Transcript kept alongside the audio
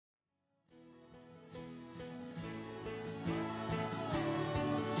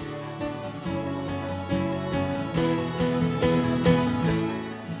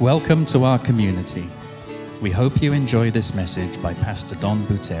Welcome to our community. We hope you enjoy this message by Pastor Don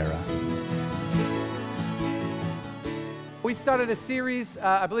Butera. We started a series,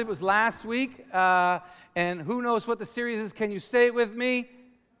 I believe it was last week, and who knows what the series is. Can you say it with me?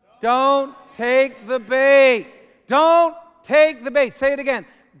 Don't take the bait. Don't take the bait. Say it again.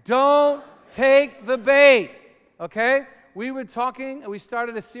 Don't take the bait. Okay? We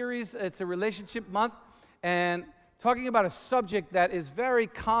started a series, it's a relationship month, and talking about a subject that is very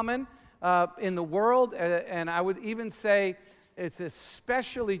common in the world, and I would even say it's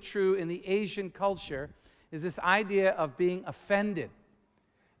especially true in the Asian culture, is this idea of being offended.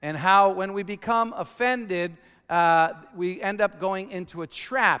 And how when we become offended, we end up going into a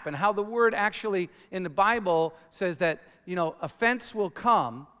trap. And how the word actually in the Bible says that, offense will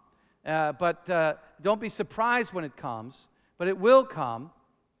come, but don't be surprised when it comes, but it will come.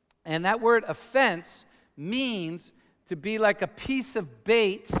 And that word offense means to be like a piece of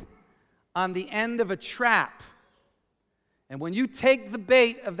bait on the end of a trap. And when you take the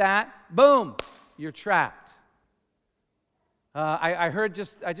bait of that, boom, you're trapped. I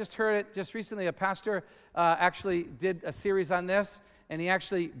just heard it just recently. A pastor actually did a series on this, and he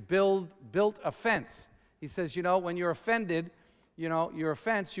actually built a fence. He says, when you're offended, your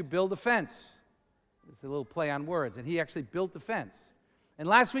offense, you build a fence. It's a little play on words, and he actually built the fence. And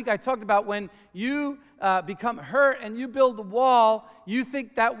last week I talked about when you become hurt and you build a wall, you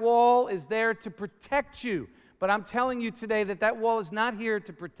think that wall is there to protect you. But I'm telling you today that wall is not here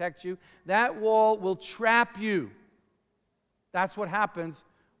to protect you. That wall will trap you. That's what happens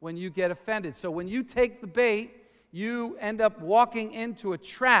when you get offended. So when you take the bait, you end up walking into a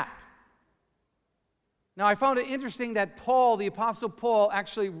trap. Now, I found it interesting that Paul, the Apostle Paul,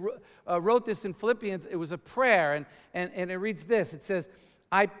 actually wrote this in Philippians. It was a prayer, and it reads this. It says,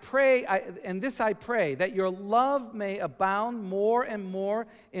 I pray, that your love may abound more and more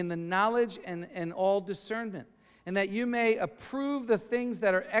in the knowledge and all discernment, and that you may approve the things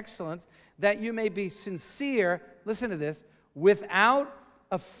that are excellent, that you may be sincere, listen to this, without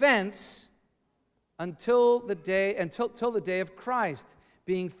offense until the day of Christ,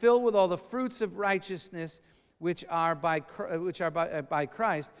 being filled with all the fruits of righteousness which are by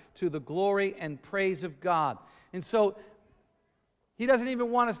Christ, to the glory and praise of God. And so he doesn't even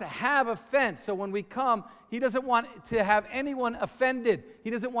want us to have offense. So when we come, he doesn't want to have anyone offended.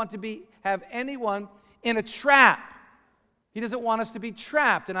 He doesn't want to have anyone in a trap. He doesn't want us to be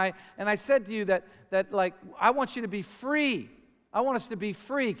trapped. And I said to you that I want you to be free. I want us to be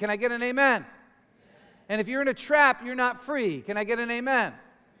free. Can I get an amen? And if you're in a trap, you're not free. Can I get an amen?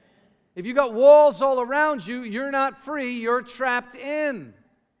 If you got walls all around you, you're not free. You're trapped in.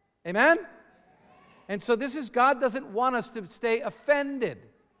 Amen? And so God doesn't want us to stay offended.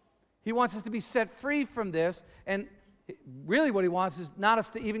 He wants us to be set free from this. And really what he wants is not us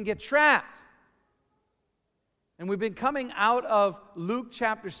to even get trapped. And we've been coming out of Luke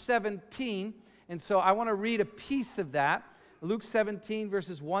chapter 17. And so I want to read a piece of that. Luke 17,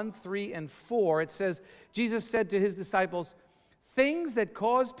 verses 1, 3, and 4. It says, Jesus said to his disciples, things that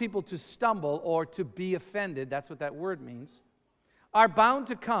cause people to stumble or to be offended, that's what that word means, are bound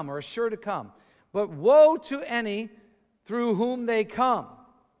to come or are sure to come. But woe to any through whom they come.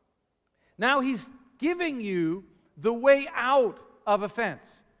 Now he's giving you the way out of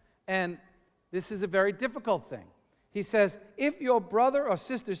offense. And this is a very difficult thing. He says, if your brother or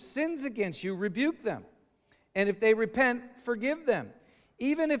sister sins against you, rebuke them. And if they repent, forgive them.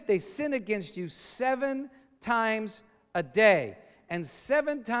 Even if they sin against you 7 times a day, and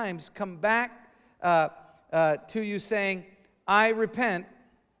 7 times come back to you saying, I repent,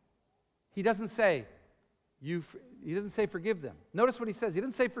 he doesn't say forgive them. Notice what he says. He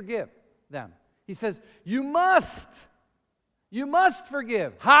doesn't say forgive them. He says, you must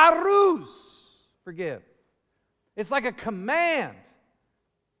forgive. Harus, forgive. It's like a command.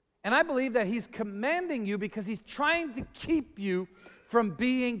 And I believe that he's commanding you because he's trying to keep you from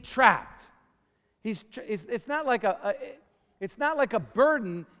being trapped. It's not like a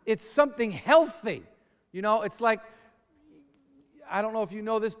burden, it's something healthy. It's like, I don't know if you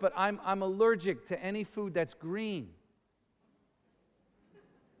know this, but I'm allergic to any food that's green.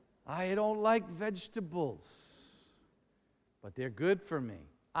 I don't like vegetables, but they're good for me.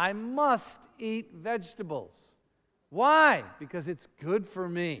 I must eat vegetables. Why? Because it's good for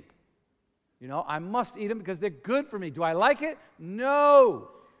me. I must eat them because they're good for me. Do I like it? No.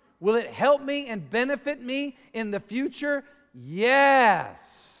 Will it help me and benefit me in the future?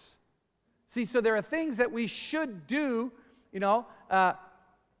 Yes. See, so there are things that we should do,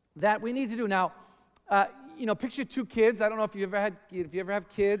 that we need to do. Now, picture 2 kids. I don't know if you ever have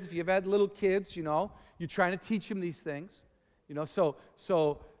kids, if you ever had little kids, you're trying to teach them these things.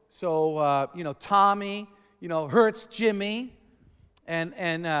 So Tommy, hurts Jimmy,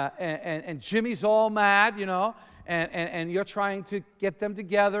 and Jimmy's all mad, and you're trying to get them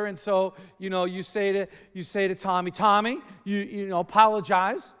together, and so you say to Tommy, you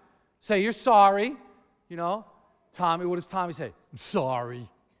apologize, say you're sorry, Tommy. What does Tommy say? I'm sorry.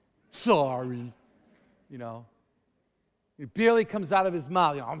 It barely comes out of his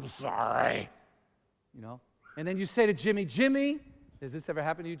mouth. I'm sorry. And then you say to Jimmy, has this ever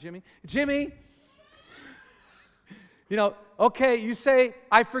happened to you, Jimmy? Jimmy, okay, you say,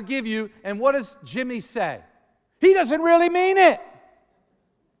 I forgive you, and what does Jimmy say? He doesn't really mean it.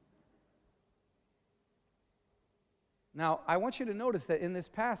 Now, I want you to notice that in this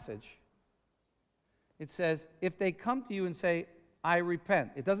passage, it says, if they come to you and say, I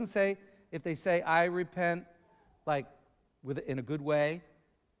repent. It doesn't say, if they say, I repent, like in a good way.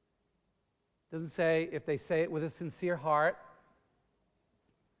 It doesn't say, if they say it with a sincere heart.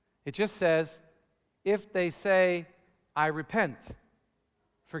 It just says, if they say, I repent,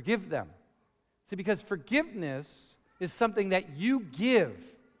 forgive them. See, because forgiveness is something that you give.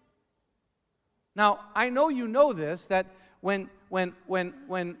 Now, I know you know this, that when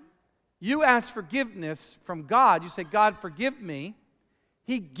you ask forgiveness from God, you say, God, forgive me.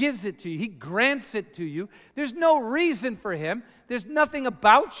 He gives it to you. He grants it to you. There's no reason for him. There's nothing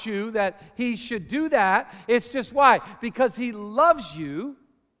about you that he should do that. It's just why? Because he loves you.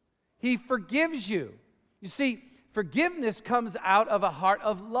 He forgives you. You see, forgiveness comes out of a heart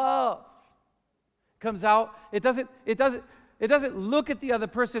of love. It comes out, it doesn't look at the other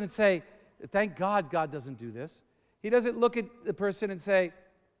person and say, thank God God doesn't do this. He doesn't look at the person and say,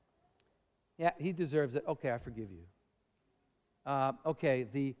 yeah, he deserves it. Okay, I forgive you. Okay,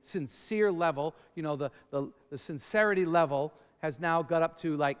 the sincere level, the sincerity level has now got up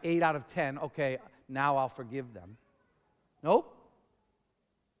to like 8 out of 10. Okay, now I'll forgive them. Nope.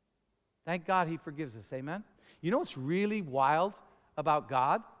 Thank God he forgives us. Amen? You know what's really wild about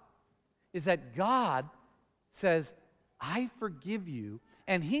God? Is that God says, I forgive you,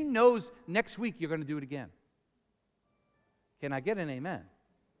 and he knows next week you're going to do it again. Can I get an amen?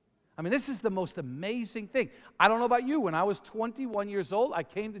 I mean, this is the most amazing thing. I don't know about you. When I was 21 years old, I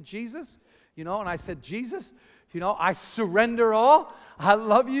came to Jesus, and I said, Jesus, I surrender all. I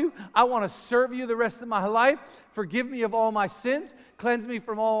love you. I want to serve you the rest of my life. Forgive me of all my sins. Cleanse me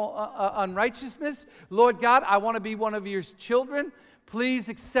from all unrighteousness. Lord God, I want to be one of your children. Please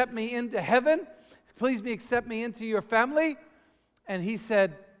accept me into heaven. Please accept me into your family. And he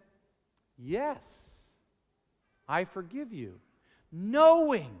said, yes, I forgive you.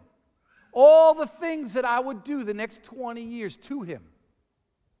 Knowing all the things that I would do the next 20 years to him.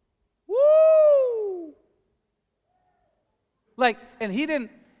 Woo! And he didn't,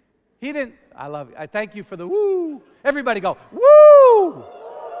 I love you. I thank you for the woo. Everybody go, woo!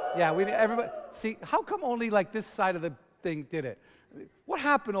 Yeah, everybody, see, how come only like this side of the thing did it? What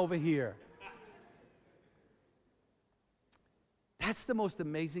happened over here? That's the most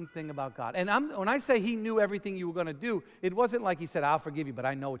amazing thing about God. And when I say he knew everything you were going to do, it wasn't like he said, I'll forgive you, but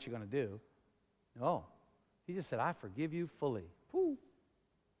I know what you're going to do. No. He just said, I forgive you fully. Woo.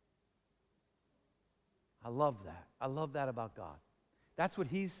 I love that. I love that about God. That's what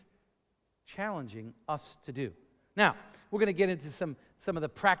he's challenging us to do. Now, we're going to get into some of the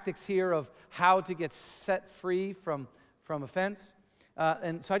practices here of how to get set free from offense.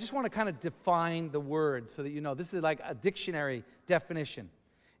 And so I just want to kind of define the word so that you know. This is like a dictionary definition.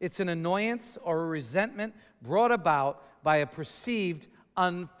 It's an annoyance or a resentment brought about by a perceived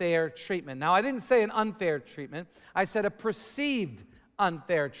unfair treatment. Now, I didn't say an unfair treatment. I said a perceived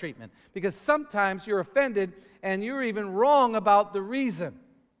unfair treatment. Because sometimes you're offended and you're even wrong about the reason.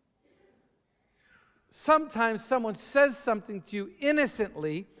 Sometimes someone says something to you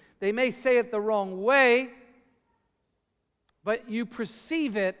innocently. They may say it the wrong way, but you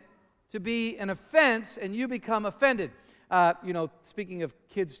perceive it to be an offense, and you become offended. Speaking of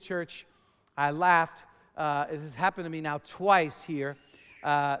kids' church, I laughed. This has happened to me now twice here.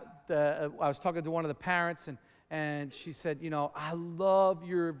 I was talking to one of the parents, and she said, I love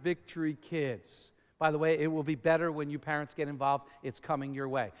your Victory Kids. By the way, it will be better when you parents get involved. It's coming your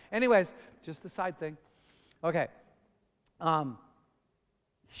way. Anyways, just a side thing. Okay.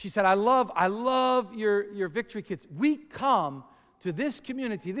 She said, I love your Victory Kids. We come to this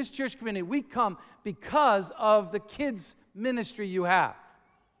community, this church community, we come because of the kids' ministry you have.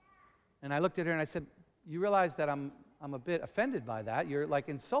 And I looked at her and I said, you realize that I'm a bit offended by that. You're like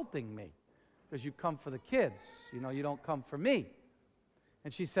insulting me because you come for the kids. You don't come for me.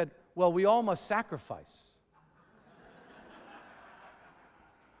 And she said, well, we all must sacrifice.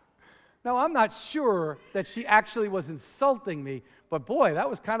 Now, I'm not sure that she actually was insulting me, but boy, that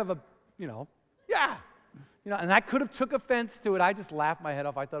was kind of a, yeah. And I could have took offense to it. I just laughed my head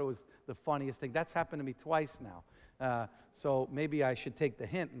off. I thought it was the funniest thing. That's happened to me twice now. So maybe I should take the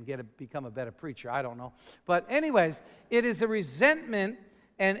hint and become a better preacher. I don't know. But anyways, it is a resentment,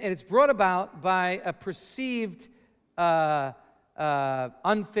 and it's brought about by a perceived unfair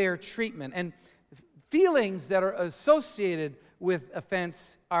treatment. And feelings that are associated with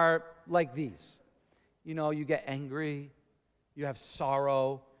offense are like these. You get angry, you have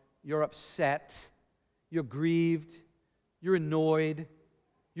sorrow, you're upset, you're grieved, you're annoyed,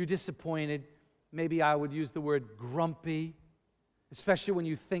 you're disappointed. Maybe I would use the word grumpy, especially when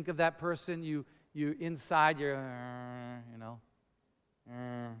you think of that person. You inside, you're.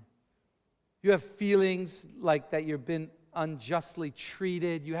 You have feelings like that you've been unjustly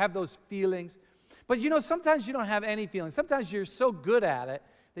treated. You have those feelings. But sometimes you don't have any feelings. Sometimes you're so good at it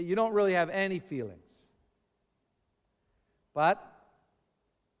that you don't really have any feelings. But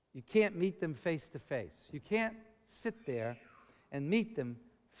you can't meet them face to face. You can't sit there and meet them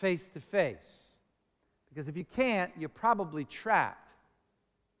face to face. Because if you can't, you're probably trapped.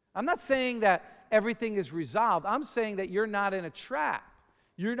 I'm not saying that everything is resolved. I'm saying that you're not in a trap.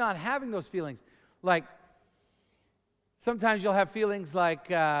 You're not having those feelings. Like, sometimes you'll have feelings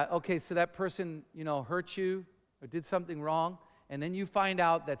like, okay, so that person, hurt you or did something wrong, and then you find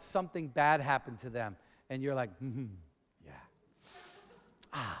out that something bad happened to them, and you're like, yeah.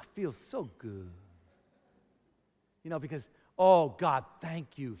 Feels so good. Because, oh, God,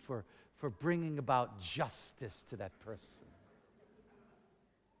 thank you for bringing about justice to that person.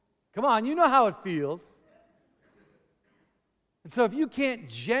 Come on, you know how it feels. And so if you can't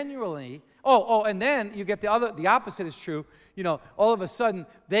genuinely, and then you get the opposite is true. All of a sudden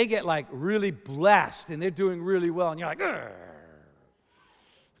they get like really blessed and they're doing really well, and you're like, I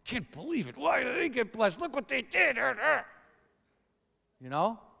can't believe it. Why did they get blessed? Look what they did.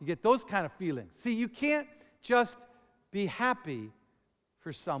 You get those kind of feelings. See, you can't just be happy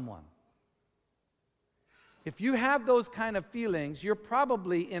for someone. If you have those kind of feelings, you're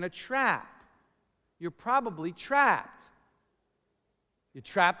probably in a trap. You're probably trapped. You're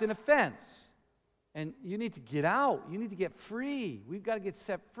trapped in offense. And you need to get out. You need to get free. We've got to get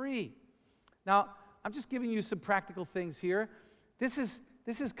set free. Now, I'm just giving you some practical things here. This is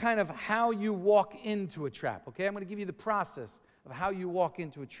kind of how you walk into a trap, okay? I'm going to give you the process of how you walk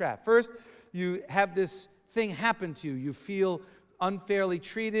into a trap. First, you have this thing happen to you. You feel unfairly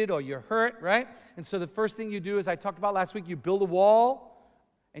treated or you're hurt, right? And so the first thing you do, as I talked about last week, you build a wall.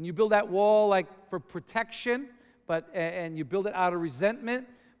 And you build that wall like for protection, and you build it out of resentment,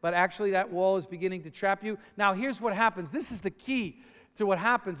 but actually that wall is beginning to trap you. Now, here's what happens. This is the key to what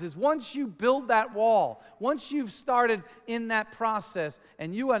happens is once you build that wall, once you've started in that process,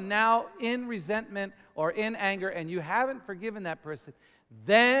 and you are now in resentment or in anger, and you haven't forgiven that person,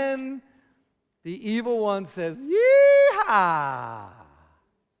 then the evil one says, "Yeehaw!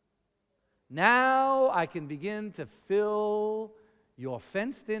 Now I can begin to fill your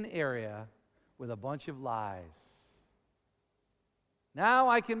fenced-in area with a bunch of lies. Now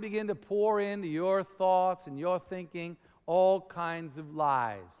I can begin to pour into your thoughts and your thinking all kinds of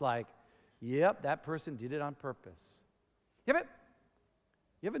lies, like, yep, that person did it on purpose." You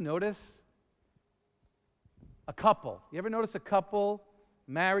ever notice a couple? You ever notice a couple,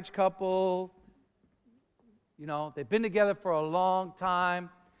 marriage couple, they've been together for a long time,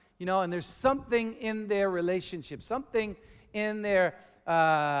 and there's something in their relationship, something in their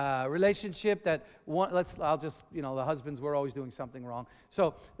relationship that the husbands were always doing something wrong.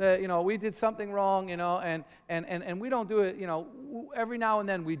 So, we did something wrong, and we don't do it, every now and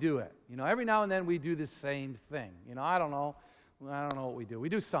then we do it. Every now and then we do the same thing. I don't know what we do. We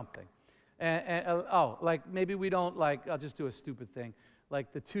do something. Like maybe we don't, I'll just do a stupid thing.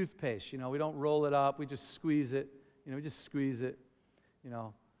 Like the toothpaste, we don't roll it up. We just squeeze it. We just squeeze it.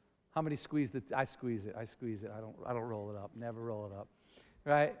 How many squeeze it? I squeeze it. I don't roll it up. Never roll it up.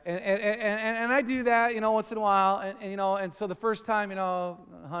 Right? And I do that, once in a while. And so the first time,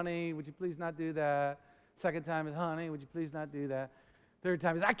 honey, would you please not do that? Second time is, honey, would you please not do that? Third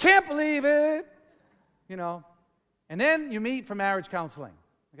time is, I can't believe it. And then you meet for marriage counseling.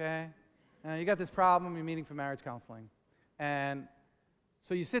 Okay? You got this problem, you're meeting for marriage counseling. And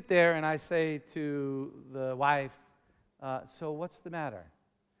so you sit there, and I say to the wife, so what's the matter?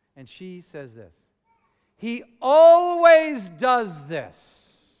 And she says this: he always does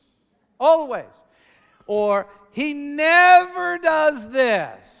this. Always. Or he never does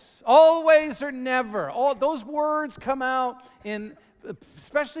this. Always or never. All those words come out in,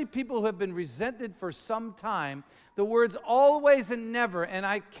 especially people who have been resented for some time, the words always and never, and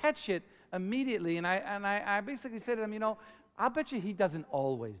I catch it immediately, and I basically said to him, I'll bet you he doesn't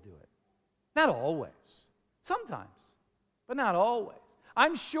always do it. Not always. Sometimes, but not always.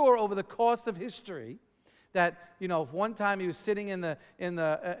 I'm sure over the course of history that, one time he was sitting in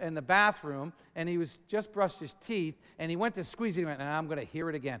the bathroom and he was just brushed his teeth and he went to squeeze it and went, I'm going to hear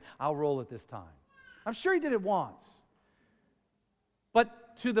it again. I'll roll it this time. I'm sure he did it once.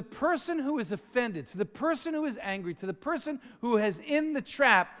 But to the person who is offended, to the person who is angry, to the person who is in the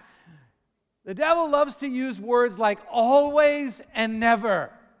trap, the devil loves to use words like always and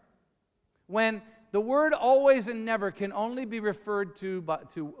never. When the word always and never can only be referred to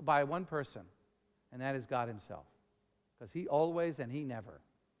by one person, and that is God himself. Because he always and he never.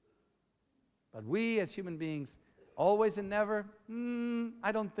 But we as human beings, always and never,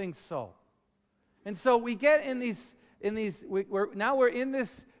 I don't think so. And so we get we're in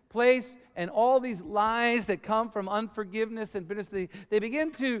this place, and all these lies that come from unforgiveness and bitterness, they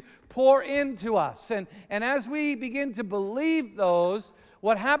begin to pour into us. And as we begin to believe those,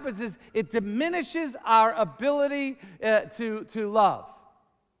 what happens is it diminishes our ability to love.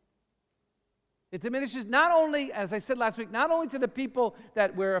 It diminishes not only, as I said last week, not only to the people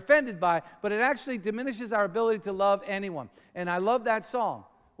that we're offended by, but it actually diminishes our ability to love anyone. And I love that song.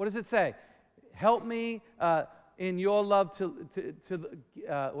 What does it say? Help me in your love to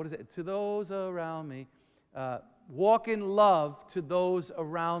those around me. Walk in love to those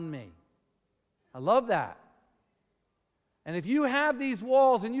around me. I love that. And if you have these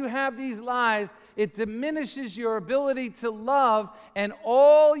walls and you have these lies, it diminishes your ability to love, and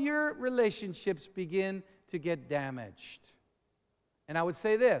all your relationships begin to get damaged. And I would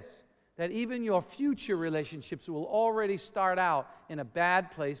say this, that even your future relationships will already start out in a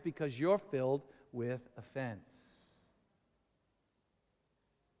bad place because you're filled with offense.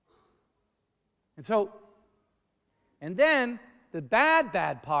 And then the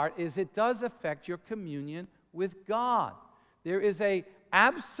bad part is it does affect your communion with God. There is an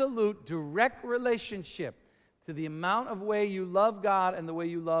absolute direct relationship to the amount of way you love God and the way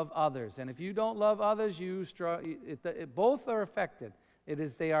you love others. And if you don't love others, both are affected.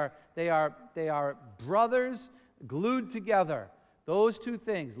 They are brothers glued together. Those two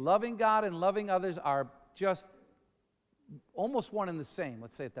things, loving God and loving others, are just almost one and the same.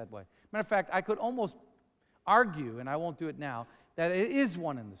 Let's say it that way. Matter of fact, I could almost argue, and I won't do it now, that it is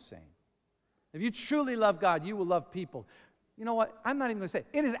one and the same. If you truly love God, you will love people. You know what? I'm not even going to say it.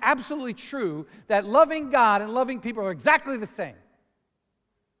 It is absolutely true that loving God and loving people are exactly the same.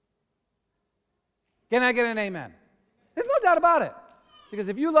 Can I get an amen? There's no doubt about it. Because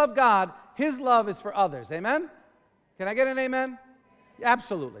if you love God, his love is for others. Amen? Can I get an amen?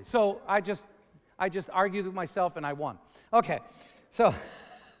 Absolutely. So I just argued with myself and I won. Okay. So,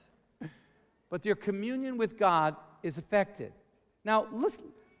 but your communion with God is affected. Now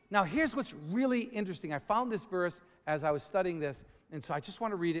here's what's really interesting. I found this verse as I was studying this, and so I just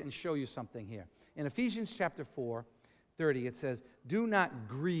want to read it and show you something here. In Ephesians chapter 4:30, it says, do not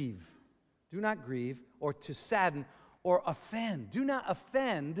grieve, or to sadden, or offend. Do not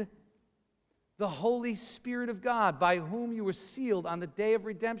offend the Holy Spirit of God, by whom you were sealed on the day of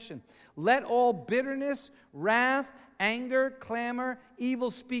redemption. Let all bitterness, wrath, anger, clamor,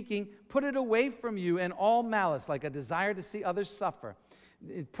 evil speaking, put it away from you, and all malice, like a desire to see others suffer.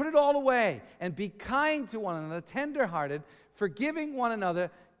 Put it all away, and be kind to one another, tenderhearted, forgiving one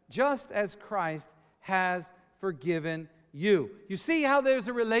another, just as Christ has forgiven you. You see how there's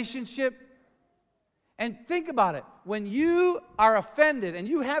a relationship? And think about it. When you are offended, and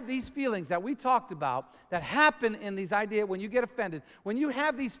you have these feelings that we talked about that happen in these ideas when you get offended, when you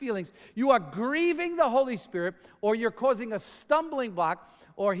have these feelings, you are grieving the Holy Spirit, or you're causing a stumbling block,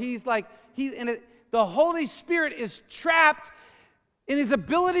 or the Holy Spirit is trapped in his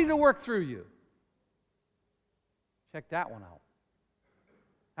ability to work through you. Check that one out.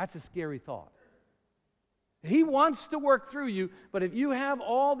 That's a scary thought. He wants to work through you, but if you have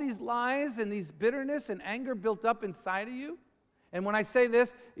all these lies and these bitterness and anger built up inside of you, and when I say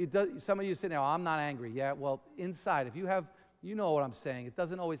this, some of you say, no, I'm not angry. Yeah, well, inside, if you have, you know what I'm saying, it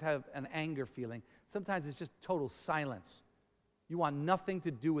doesn't always have an anger feeling. Sometimes it's just total silence. You want nothing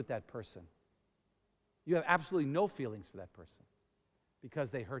to do with that person. You have absolutely no feelings for that person because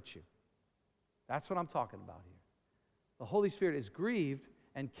they hurt you. That's what I'm talking about here. The Holy Spirit is grieved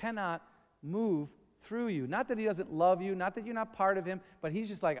and cannot move through you. Not that he doesn't love you, not that you're not part of him, but he's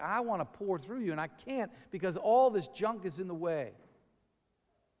just like, I want to pour through you, and I can't because all this junk is in the way.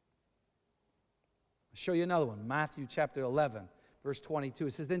 I'll show you another one. Matthew chapter 11, verse 22.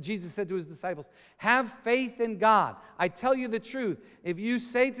 It says, then Jesus said to his disciples, have faith in God. I tell you the truth. If you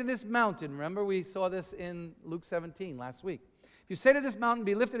say to this mountain, remember we saw this in Luke 17 last week. If you say to this mountain,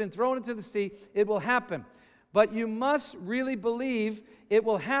 be lifted and thrown into the sea, it will happen. But you must really believe it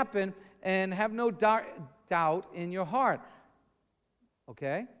will happen and have no doubt in your heart.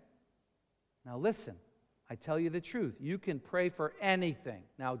 Okay? Now listen, I tell you the truth. You can pray for anything.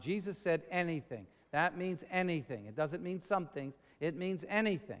 Now, Jesus said anything. That means anything. It doesn't mean some things. It means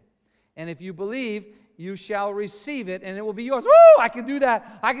anything. And if you believe, you shall receive it, and it will be yours. Woo! I can do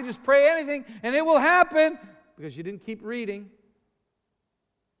that. I can just pray anything, and it will happen because you didn't keep reading.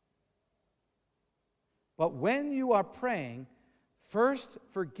 But when you are praying, first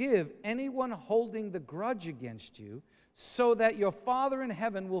forgive anyone holding the grudge against you, so that your Father in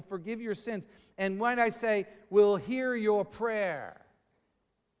heaven will forgive your sins. And when I say, will hear your prayer.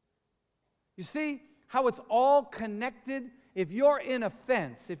 You see how it's all connected? If you're in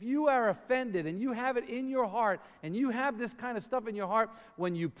offense, if you are offended and you have it in your heart, and you have this kind of stuff in your heart,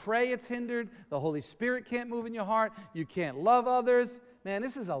 when you pray it's hindered, the Holy Spirit can't move in your heart, you can't love others. Man,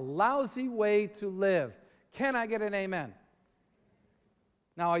 this is a lousy way to live. Can I get an amen?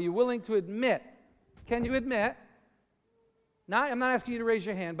 Now, are you willing to admit? Can you admit? Now, I'm not asking you to raise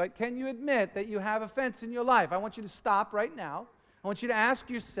your hand, but can you admit that you have offense in your life? I want you to stop right now. I want you to ask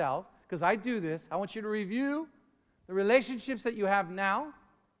yourself, because I do this, I want you to review the relationships that you have now.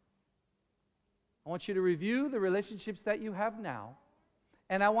 I want you to review the relationships that you have now.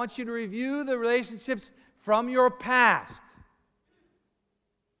 And I want you to review the relationships from your past.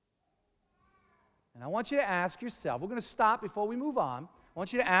 And I want you to ask yourself, we're going to stop before we move on. I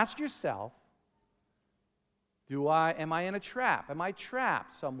want you to ask yourself, am I in a trap? Am I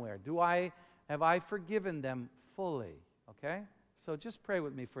trapped somewhere? Have I forgiven them fully? Okay? So just pray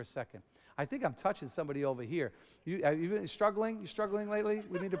with me for a second. I think I'm touching somebody over here. Are you been struggling? You struggling lately?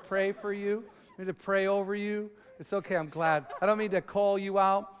 We need to pray for you. We need to pray over you. It's okay, I'm glad. I don't mean to call you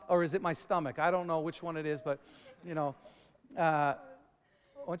out, or is it my stomach? I don't know which one it is, but, I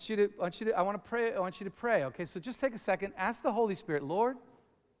want you to pray, okay? So just take a second. Ask the Holy Spirit, Lord,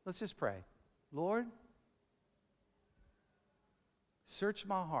 let's just pray. Lord, search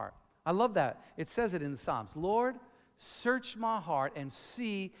my heart. I love that. It says it in the Psalms. Lord, search my heart and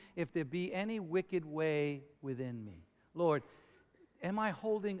see if there be any wicked way within me. Lord, am I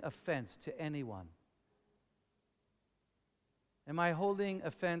holding offense to anyone? Am I holding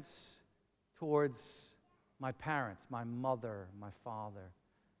offense towards my parents, my mother, my father,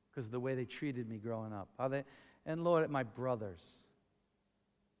 because of the way they treated me growing up? And Lord, my brothers.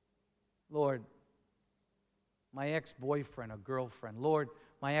 Lord, my ex-boyfriend or girlfriend. Lord,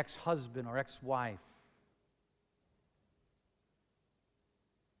 my ex-husband or ex-wife.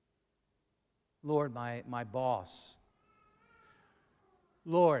 Lord, my boss.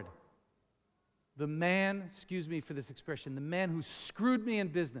 Lord, the man, excuse me for this expression, the man who screwed me in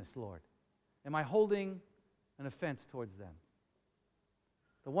business, Lord. Am I holding an offense towards them?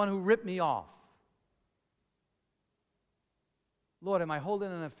 The one who ripped me off. Lord, am I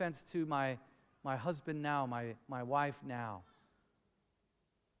holding an offense to my husband now, my wife now?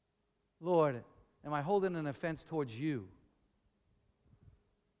 Lord, am I holding an offense towards you?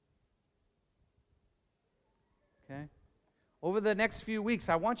 Okay? Over the next few weeks,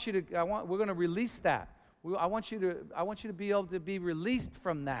 we're going to release that. I want you to be able to be released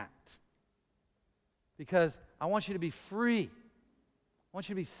from that. Because I want you to be free. I want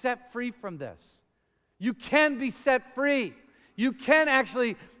you to be set free from this. You can be set free. You can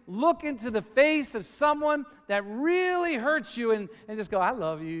actually look into the face of someone that really hurts you and just go, I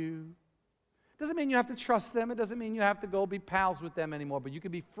love you. Doesn't mean you have to trust them. It doesn't mean you have to go be pals with them anymore, but you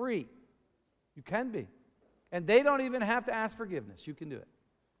can be free. You can be. And they don't even have to ask forgiveness. You can do it.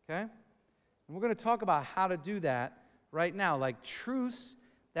 Okay? And we're going to talk about how to do that right now, like truths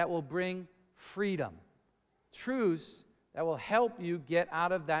that will bring freedom. Truths that will help you get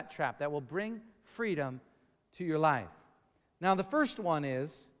out of that trap, that will bring freedom to your life. Now, the first one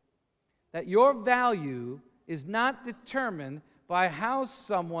is that your value is not determined by how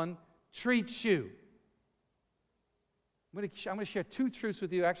someone treats you. I'm going to share two truths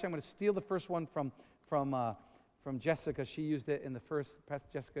with you. Actually, I'm going to steal the first one from Jessica. She used it in Pastor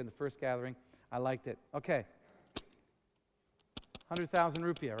Jessica in the first gathering. I liked it. Okay. 100,000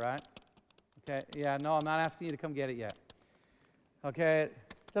 rupiah, right? Okay. Yeah, no, I'm not asking you to come get it yet. Okay.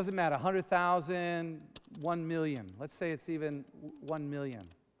 Doesn't matter. 100,000, 1 million. Let's say it's even 1 million.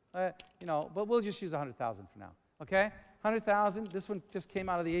 But we'll just use 100,000 for now. Okay? 100,000. This one just came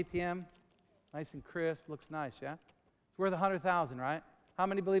out of the ATM. Nice and crisp. Looks nice, yeah? It's worth 100,000, right? How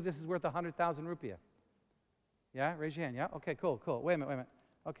many believe this is worth 100,000 rupiah? Yeah? Raise your hand, yeah? Okay, cool. Wait a minute.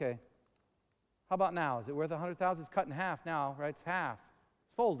 Okay. How about now? Is it worth 100,000? It's cut in half now, right? It's half.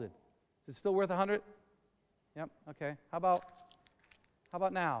 It's folded. Is it still worth 100? Yep, okay. How about How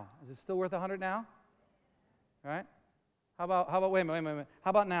about now? Is it still worth 100 now? All right? How about, wait a minute. How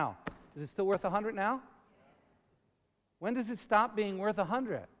about now? Is it still worth 100 now? When does it stop being worth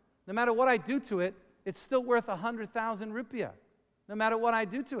 100? No matter what I do to it, it's still worth 100,000 rupiah. No matter what I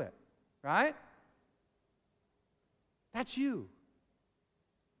do to it, right? That's you.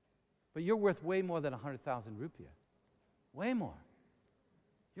 But you're worth way more than 100,000 rupiah. Way more.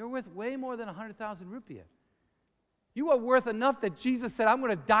 You're worth way more than 100,000 rupiah. You are worth enough that Jesus said, I'm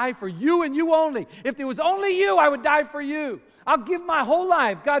going to die for you and you only. If there was only you, I would die for you. I'll give my whole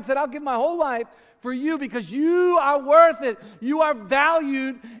life. God said, I'll give my whole life for you because you are worth it. You are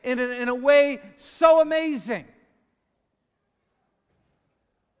valued in a way so amazing.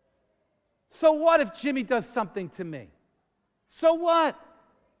 So what if Jimmy does something to me? So what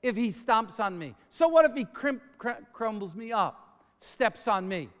if he stomps on me? So what if he crumbles me up, steps on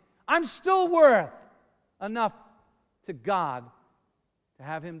me? I'm still worth enough to God to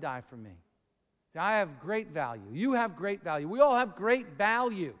have him die for me. I have great value. You have great value. We all have great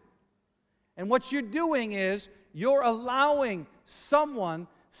value. And what you're doing is you're allowing someone's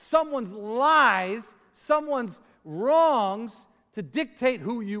lies, someone's wrongs to dictate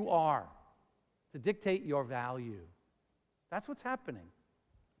who you are, to dictate your value. That's what's happening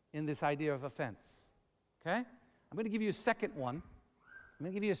in this idea of offense. Okay? I'm going to give you a second one. I'm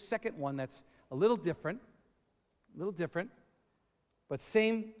going to give you a second one that's a little different, but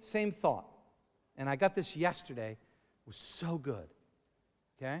same thought. And I got this yesterday. It was so good.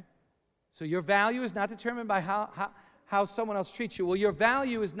 Okay? So your value is not determined by how someone else treats you. Well, your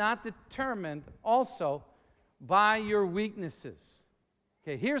value is not determined also by your weaknesses.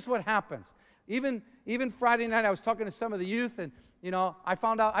 Okay, here's what happens. Even Friday night, I was talking to some of the youth, and, I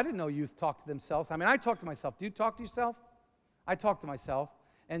found out, I didn't know youth talk to themselves. I mean, I talk to myself. Do you talk to yourself? I talk to myself.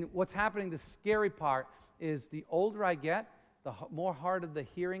 And what's happening, the scary part, is the older I get, the more hard of the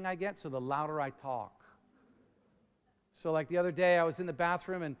hearing I get, so the louder I talk. So like the other day, I was in the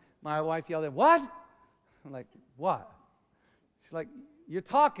bathroom, and my wife yelled at, "What?" I'm like, "What?" She's like, "You're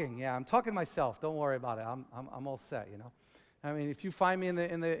talking." "Yeah, I'm talking to myself. Don't worry about it. I'm all set, I mean, if you find me in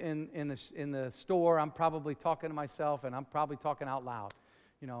the store, I'm probably talking to myself, and I'm probably talking out loud.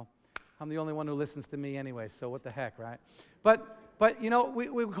 I'm the only one who listens to me anyway, so what the heck, right? But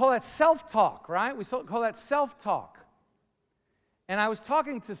we call that self-talk, right? We call that self-talk. And I was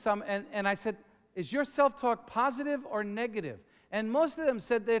talking to some, and I said, "Is your self-talk positive or negative?" And most of them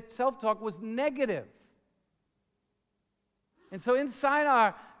said their self-talk was negative. And so inside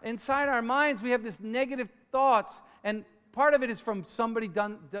our minds, we have this negative thoughts, and part of it is from somebody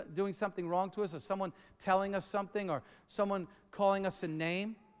doing something wrong to us, or someone telling us something, or someone calling us a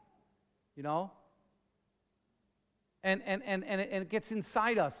name, And it gets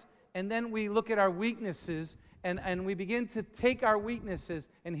inside us. And then we look at our weaknesses, and we begin to take our weaknesses,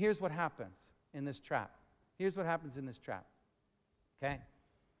 and here's what happens in this trap. Okay?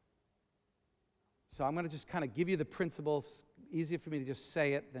 So I'm going to just kind of give you the principles. Easier for me to just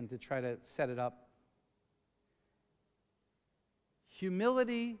say it than to try to set it up.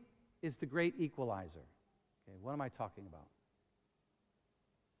 Humility is the great equalizer. Okay, what am I talking about?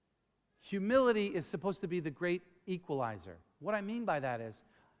 Humility is supposed to be the great equalizer. What I mean by that is,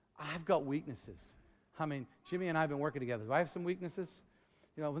 I've got weaknesses. I mean, Jimmy and I have been working together. Do I have some weaknesses?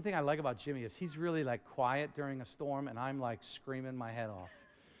 One thing I like about Jimmy is he's really like quiet during a storm, and I'm like screaming my head off.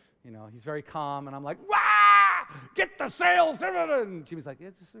 He's very calm, and I'm like, "Wah! Get the sails!" And Jimmy's like,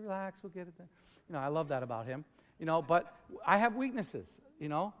 "Yeah, just relax, we'll get it done." I love that about him. But I have weaknesses.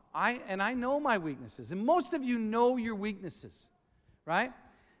 I know my weaknesses, and most of you know your weaknesses, right?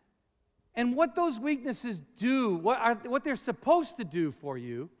 And what those weaknesses do, what they're supposed to do for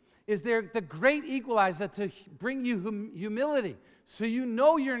you, is they're the great equalizer to bring you humility, so you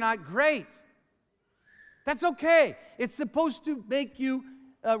know you're not great. That's okay. It's supposed to make you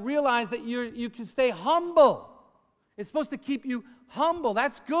realize that you can stay humble. It's supposed to keep you humble.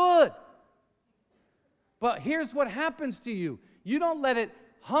 That's good. But here's what happens to you. You don't let it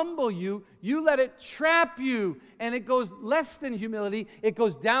humble you. You let it trap you. And it goes less than humility. It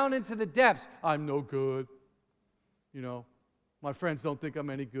goes down into the depths. I'm no good. My friends don't think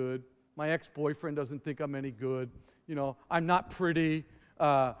I'm any good. My ex-boyfriend doesn't think I'm any good. I'm not pretty.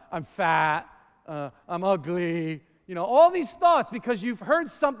 I'm fat. I'm ugly. All these thoughts because you've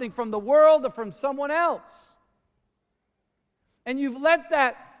heard something from the world or from someone else. And you've let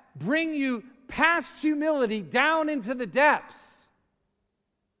that bring you past humility down into the depths.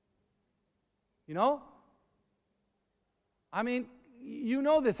 I mean,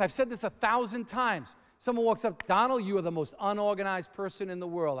 this. I've said this 1,000 times. Someone walks up, "Donald, you are the most unorganized person in the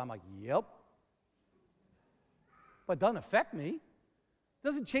world." I'm like, "Yep." But it doesn't affect me. It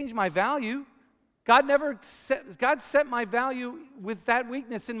doesn't change my value. God set my value with that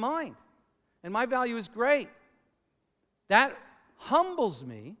weakness in mind. And my value is great. That humbles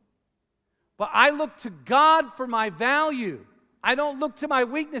me, but I look to God for my value. I don't look to my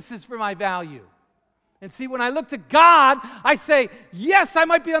weaknesses for my value. And see, when I look to God, I say, yes, I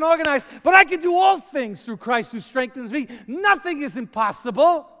might be unorganized, but I can do all things through Christ who strengthens me. Nothing is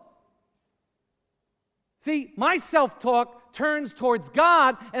impossible. See, my self-talk turns towards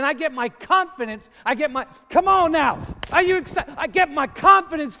God, and I get my confidence. Come on now. Are you excited? I get my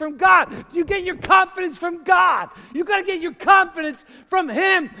confidence from God. You get your confidence from God. You got to get your confidence from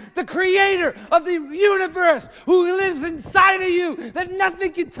Him, the creator of the universe, who lives inside of you, that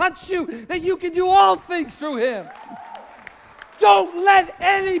nothing can touch you, that you can do all things through Him. Don't let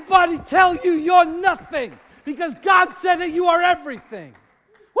anybody tell you you're nothing, because God said that you are everything.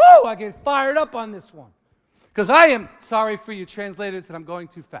 Woo! I get fired up on this one. Because I am, sorry for you translators that I'm going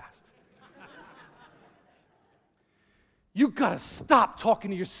too fast. You got to stop talking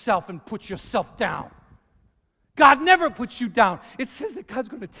to yourself and put yourself down. God never puts you down. It says that God's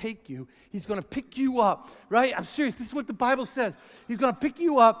going to take you. He's going to pick you up, right? I'm serious. This is what the Bible says. He's going to pick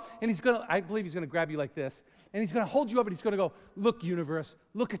you up, and I believe He's going to grab you like this, and He's going to hold you up, and He's going to go, look, universe,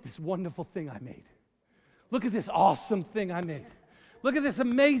 look at this wonderful thing I made. Look at this awesome thing I made. Look at this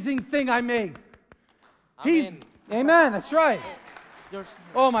amazing thing I made. Amen, that's right.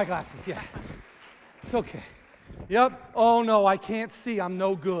 Oh, my glasses, yeah. It's okay. Yep. Oh, no, I can't see. I'm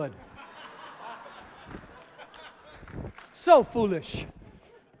no good. So foolish.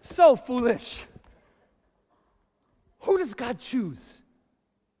 So foolish. Who does God choose?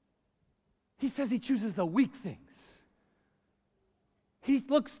 He says He chooses the weak things. He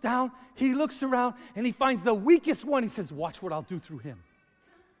looks down, He looks around, and He finds the weakest one. He says, watch what I'll do through him.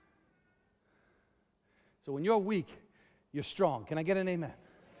 So when you're weak, you're strong. Can I get an amen?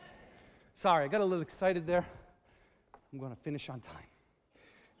 Sorry, I got a little excited there. I'm going to finish on time.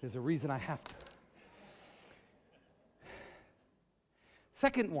 There's a reason I have to.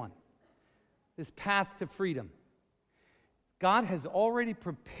 Second one, this path to freedom. God has already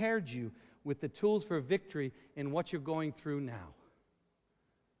prepared you with the tools for victory in what you're going through now.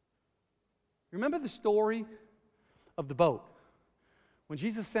 Remember the story of the boat? When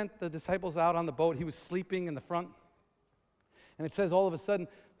Jesus sent the disciples out on the boat, He was sleeping in the front. And it says all of a sudden,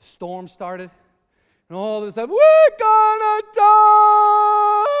 the storm started. And all of a sudden, we're gonna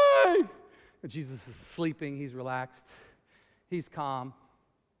die! And Jesus is sleeping. He's relaxed. He's calm.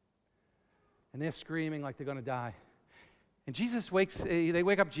 And they're screaming like they're going to die. And they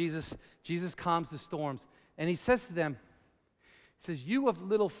wake up Jesus. Jesus calms the storms. And He says to them, He says, you of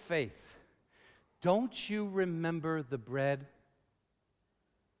little faith, don't you remember the bread?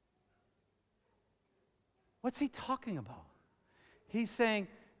 What's He talking about? He's saying,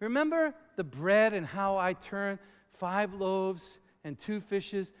 remember the bread and how I turned 5 loaves and 2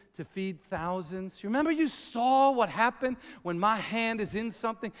 fishes to feed thousands? You remember you saw what happened when my hand is in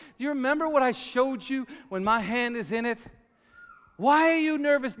something? Do you remember what I showed you when my hand is in it? Why are you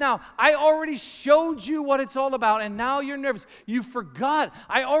nervous now? I already showed you what it's all about, and now you're nervous. You forgot.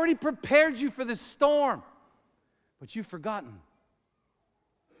 I already prepared you for this storm, but you've forgotten.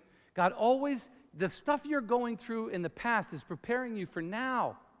 God always, the stuff you're going through in the past is preparing you for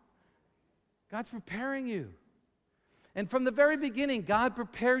now. God's preparing you. And from the very beginning, God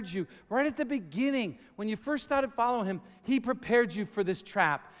prepared you. Right at the beginning, when you first started following Him, He prepared you for this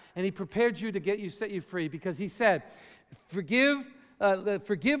trap. And He prepared you to set you free, because He said, forgive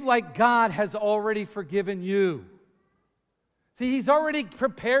like God has already forgiven you. See, He's already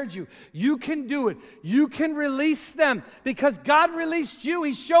prepared you. You can do it. You can release them because God released you.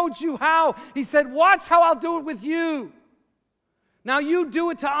 He showed you how. He said, watch how I'll do it with you. Now you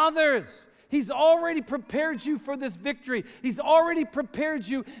do it to others. He's already prepared you for this victory. He's already prepared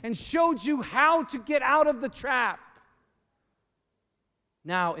you and showed you how to get out of the trap.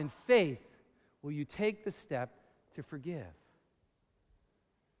 Now, in faith, will you take the step to forgive?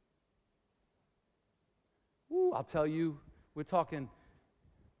 Ooh, I'll tell you, we're talking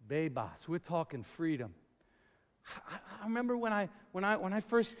bebas. We're talking freedom. I remember when I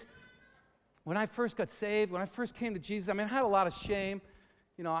first got saved, when I first came to Jesus, I had a lot of shame.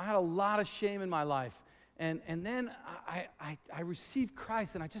 I had a lot of shame in my life. And then I received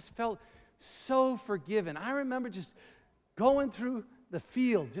Christ, and I just felt so forgiven. I remember just going through the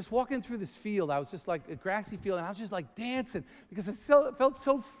field, just walking through this field. I was just like a grassy field, and I was just like dancing because I felt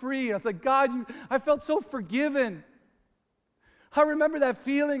so free. I was like, God, I felt so forgiven. I remember that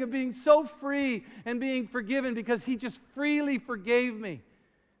feeling of being so free and being forgiven because He just freely forgave me.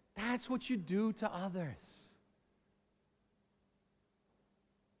 That's what you do to others.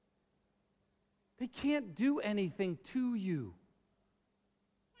 They can't do anything to you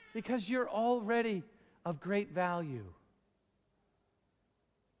because you're already of great value.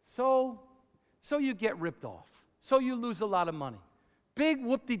 So you get ripped off. So you lose a lot of money. Big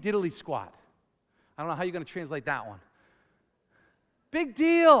whoop-de-diddly squat. I don't know how you're going to translate that one. Big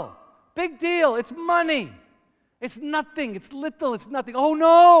deal. Big deal. It's money. It's nothing. It's little. It's nothing. Oh,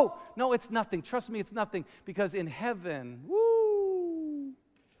 no. No, it's nothing. Trust me, it's nothing. Because in heaven, woo,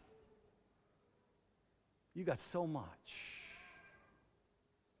 you got so much.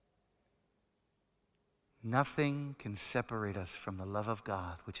 Nothing can separate us from the love of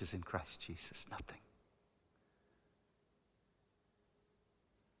God, which is in Christ Jesus. Nothing.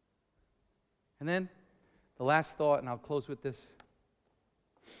 And then the last thought, and I'll close with this.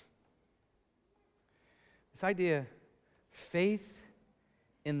 This idea, faith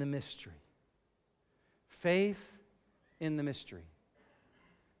in the mystery. Faith in the mystery.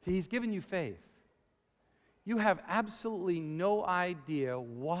 See, He's given you faith. You have absolutely no idea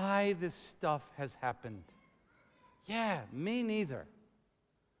why this stuff has happened. Yeah, me neither.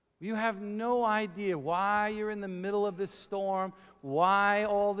 You have no idea why you're in the middle of this storm, why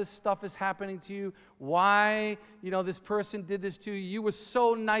all this stuff is happening to you, why, this person did this to you. You were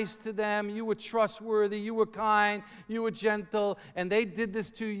so nice to them, you were trustworthy, you were kind, you were gentle, and they did this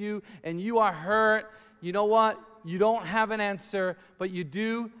to you, and you are hurt. You know what? You don't have an answer, but you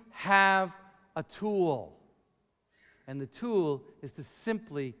do have a tool. And the tool is to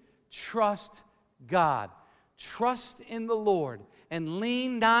simply trust God. Trust in the Lord and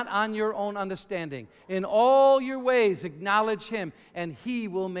lean not on your own understanding. In all your ways acknowledge Him, and He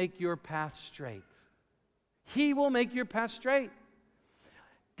will make your path straight. He will make your path straight.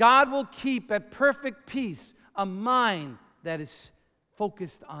 God will keep at perfect peace a mind that is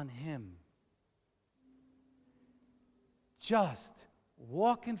focused on Him. Just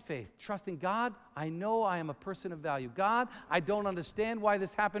walk in faith, trusting God. I know I am a person of value. God, I don't understand why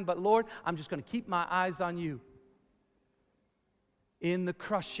this happened, but Lord, I'm just going to keep my eyes on You. In the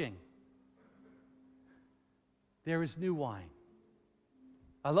crushing, there is new wine.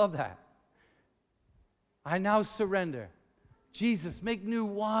 I love that. I now surrender. Jesus, make new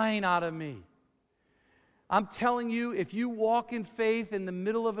wine out of me. I'm telling you, if you walk in faith in the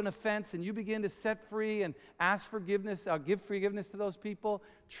middle of an offense and you begin to set free and ask forgiveness, give forgiveness to those people,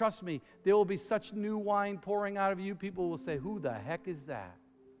 trust me, there will be such new wine pouring out of you. People will say, who the heck is that?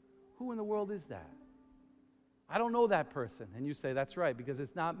 Who in the world is that? I don't know that person. And you say, that's right, because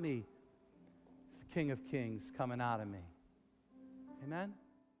it's not me. It's the King of Kings coming out of me. Amen?